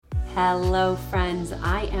Hello, friends.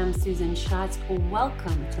 I am Susan Schatz.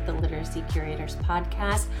 Welcome to the Literacy Curators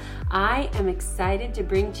Podcast. I am excited to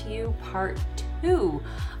bring to you part 2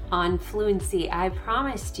 on fluency. I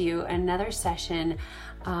promised you another session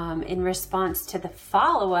in response to the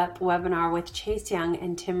follow-up webinar with Chase Young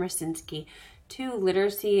and Tim Rosinski, two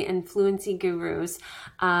literacy and fluency gurus,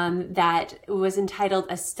 that was entitled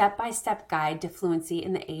A Step-by-Step Guide to Fluency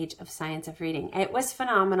in the Age of Science of Reading. It was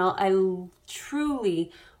phenomenal.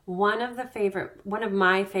 One of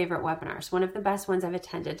my favorite webinars, one of the best ones I've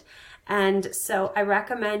attended. And so I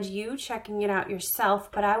recommend you checking it out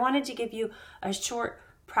yourself, but I wanted to give you a short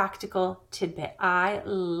practical tidbit. I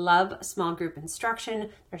love small group instruction.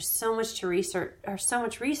 There's so much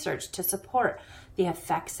research to support the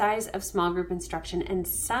effect size of small group instruction. And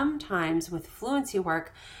sometimes with fluency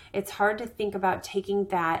work, it's hard to think about taking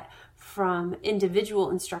that from individual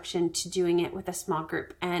instruction to doing it with a small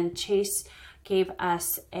group. And Chase gave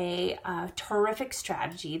us a terrific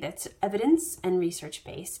strategy that's evidence and research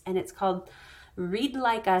based, and it's called Read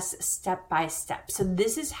Like Us Step by Step. So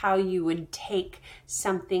this is how you would take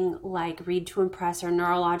something like Read to Impress or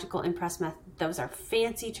Neurological Impress Method. Those are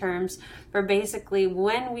fancy terms for basically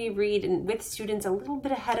when we read and with students a little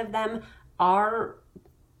bit ahead of them, our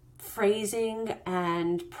phrasing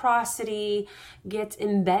and prosody gets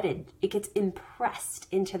embedded. It gets impressed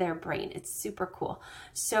into their brain. It's super cool.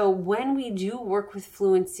 So when we do work with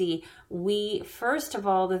fluency, first of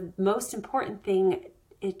all, the most important thing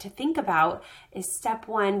to think about is step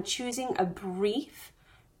 1, choosing a brief,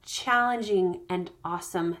 challenging, and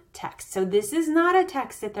awesome text. So this is not a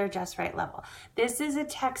text at their just right level. This is a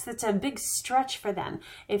text that's a big stretch for them.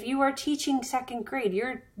 If you are teaching second grade,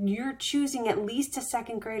 you're choosing at least a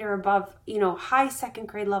second grade or above, high second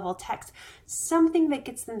grade level text, something that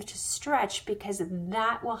gets them to stretch, because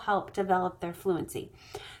that will help develop their fluency.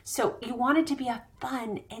 So you want it to be a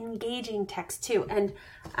fun, engaging text too. And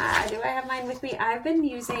do I have mine with me? I've been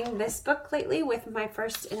using this book lately with my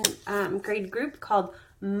first grade group called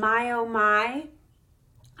My Oh My,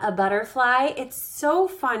 a Butterfly. It's so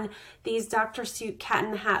fun, these Dr. Seuss Cat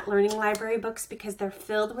in the Hat learning library books, because they're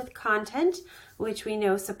filled with content, which we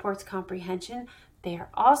know supports comprehension. They are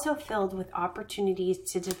also filled with opportunities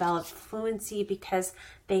to develop fluency, because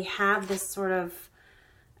they have this sort of,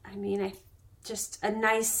 just a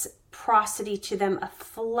nice prosody to them, a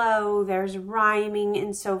flow, there's rhyming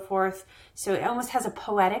and so forth. So it almost has a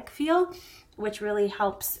poetic feel, which really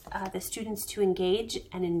helps the students to engage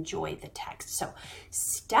and enjoy the text. So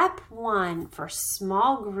step 1 for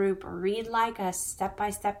small group Read Like Us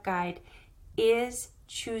step-by-step guide is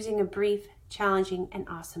choosing a brief, challenging, and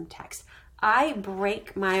awesome text. I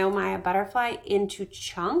break My Oh My, a Butterfly into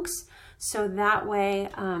chunks, so that way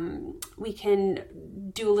we can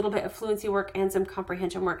do a little bit of fluency work and some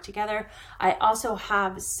comprehension work together. I also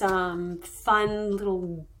have some fun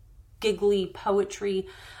little giggly poetry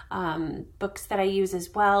books that I use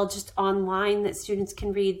as well, just online, that students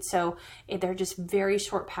can read. So they're just very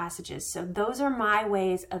short passages. So those are my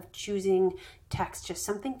ways of choosing text, just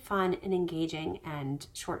something fun and engaging and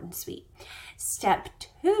short and sweet. Step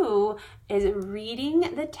 2 is reading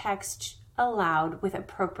the text aloud with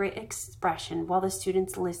appropriate expression while the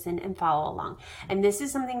students listen and follow along. And this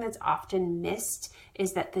is something that's often missed,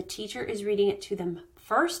 is that the teacher is reading it to them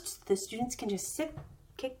first. The students can just sit,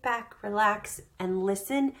 kick back, relax, and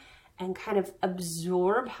listen and kind of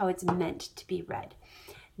absorb how it's meant to be read.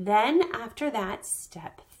 Then after that,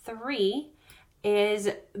 step 3 is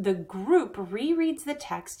the group rereads the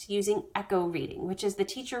text using echo reading, which is the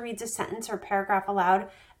teacher reads a sentence or paragraph aloud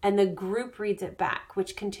and the group reads it back,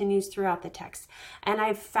 which continues throughout the text. And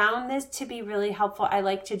I've found this to be really helpful. I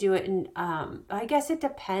like to do it in, I guess it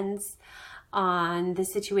depends on the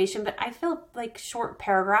situation, but I feel like short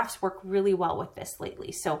paragraphs work really well with this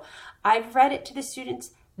lately. So I've read it to the students,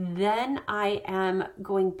 then I am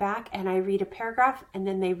going back and I read a paragraph, and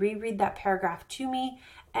then they reread that paragraph to me.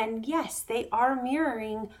 And yes, they are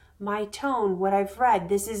mirroring my tone, what I've read.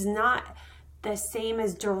 This is not the same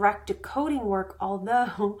as direct decoding work,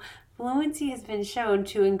 although fluency has been shown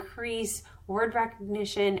to increase word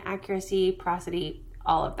recognition, accuracy, prosody,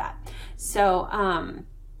 all of that. So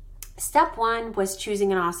step 1 was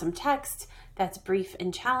choosing an awesome text that's brief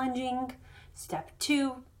and challenging. Step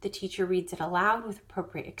 2, the teacher reads it aloud with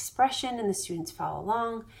appropriate expression and the students follow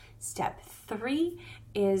along. Step 3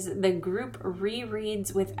 is the group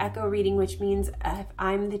rereads with echo reading, which means if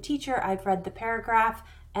I'm the teacher, I've read the paragraph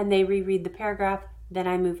and they reread the paragraph, then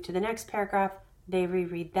I move to the next paragraph, they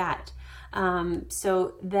reread that.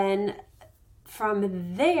 So then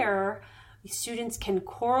from there, students can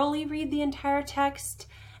chorally read the entire text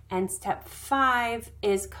And step 5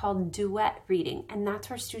 is called duet reading, and that's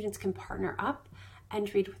where students can partner up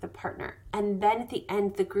and read with a partner. And then at the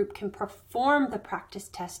end, the group can perform the practice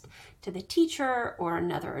test to the teacher or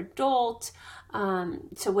another adult.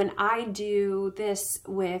 So when I do this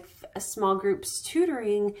with a small groups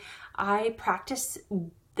tutoring, I practice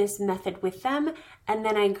this method with them, and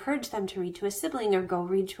then I encourage them to read to a sibling or go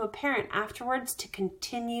read to a parent afterwards to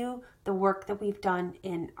continue the work that we've done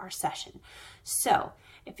in our session. So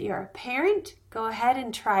if you're a parent, go ahead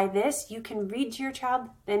and try this. You can read to your child,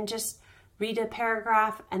 then just read a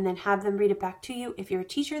paragraph and then have them read it back to you. If you're a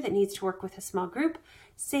teacher that needs to work with a small group,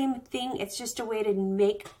 same thing. It's just a way to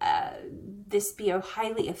make this be a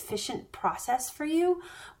highly efficient process for you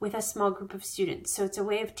with a small group of students. So it's a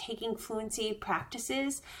way of taking fluency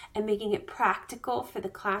practices and making it practical for the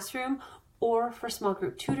classroom or for small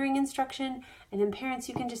group tutoring instruction. And then parents,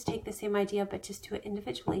 you can just take the same idea, but just do it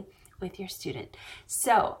individually with your student.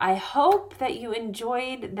 So I hope that you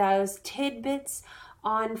enjoyed those tidbits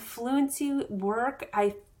on fluency work.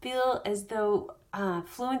 I feel as though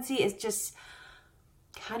fluency is just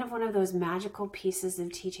kind of one of those magical pieces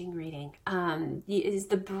of teaching reading. It is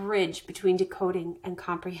the bridge between decoding and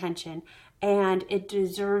comprehension, and it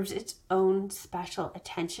deserves its own special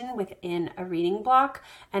attention within a reading block.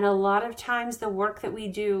 And a lot of times the work that we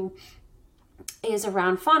do is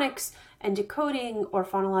around phonics and decoding or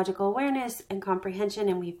phonological awareness and comprehension,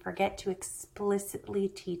 and we forget to explicitly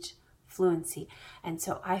teach fluency. And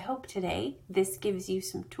so I hope today this gives you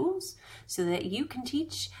some tools so that you can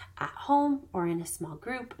teach at home or in a small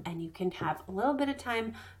group, and you can have a little bit of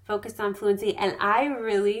time focused on fluency. And I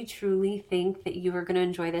really, truly think that you are going to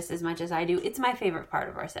enjoy this as much as I do. It's my favorite part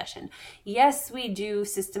of our session. Yes, we do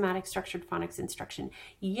systematic structured phonics instruction.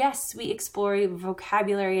 Yes, we explore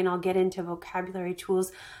vocabulary, and I'll get into vocabulary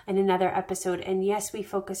tools in another episode. And yes, we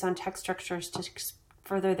focus on text structures to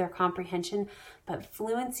further their comprehension. But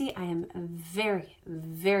fluency, I am very,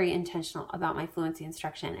 very intentional about my fluency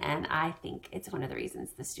instruction, and I think it's one of the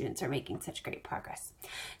reasons the students are making such great progress.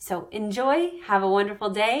 So enjoy, have a wonderful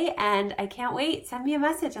day, and I can't wait. Send me a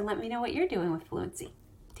message and let me know what you're doing with fluency.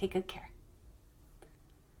 Take good care.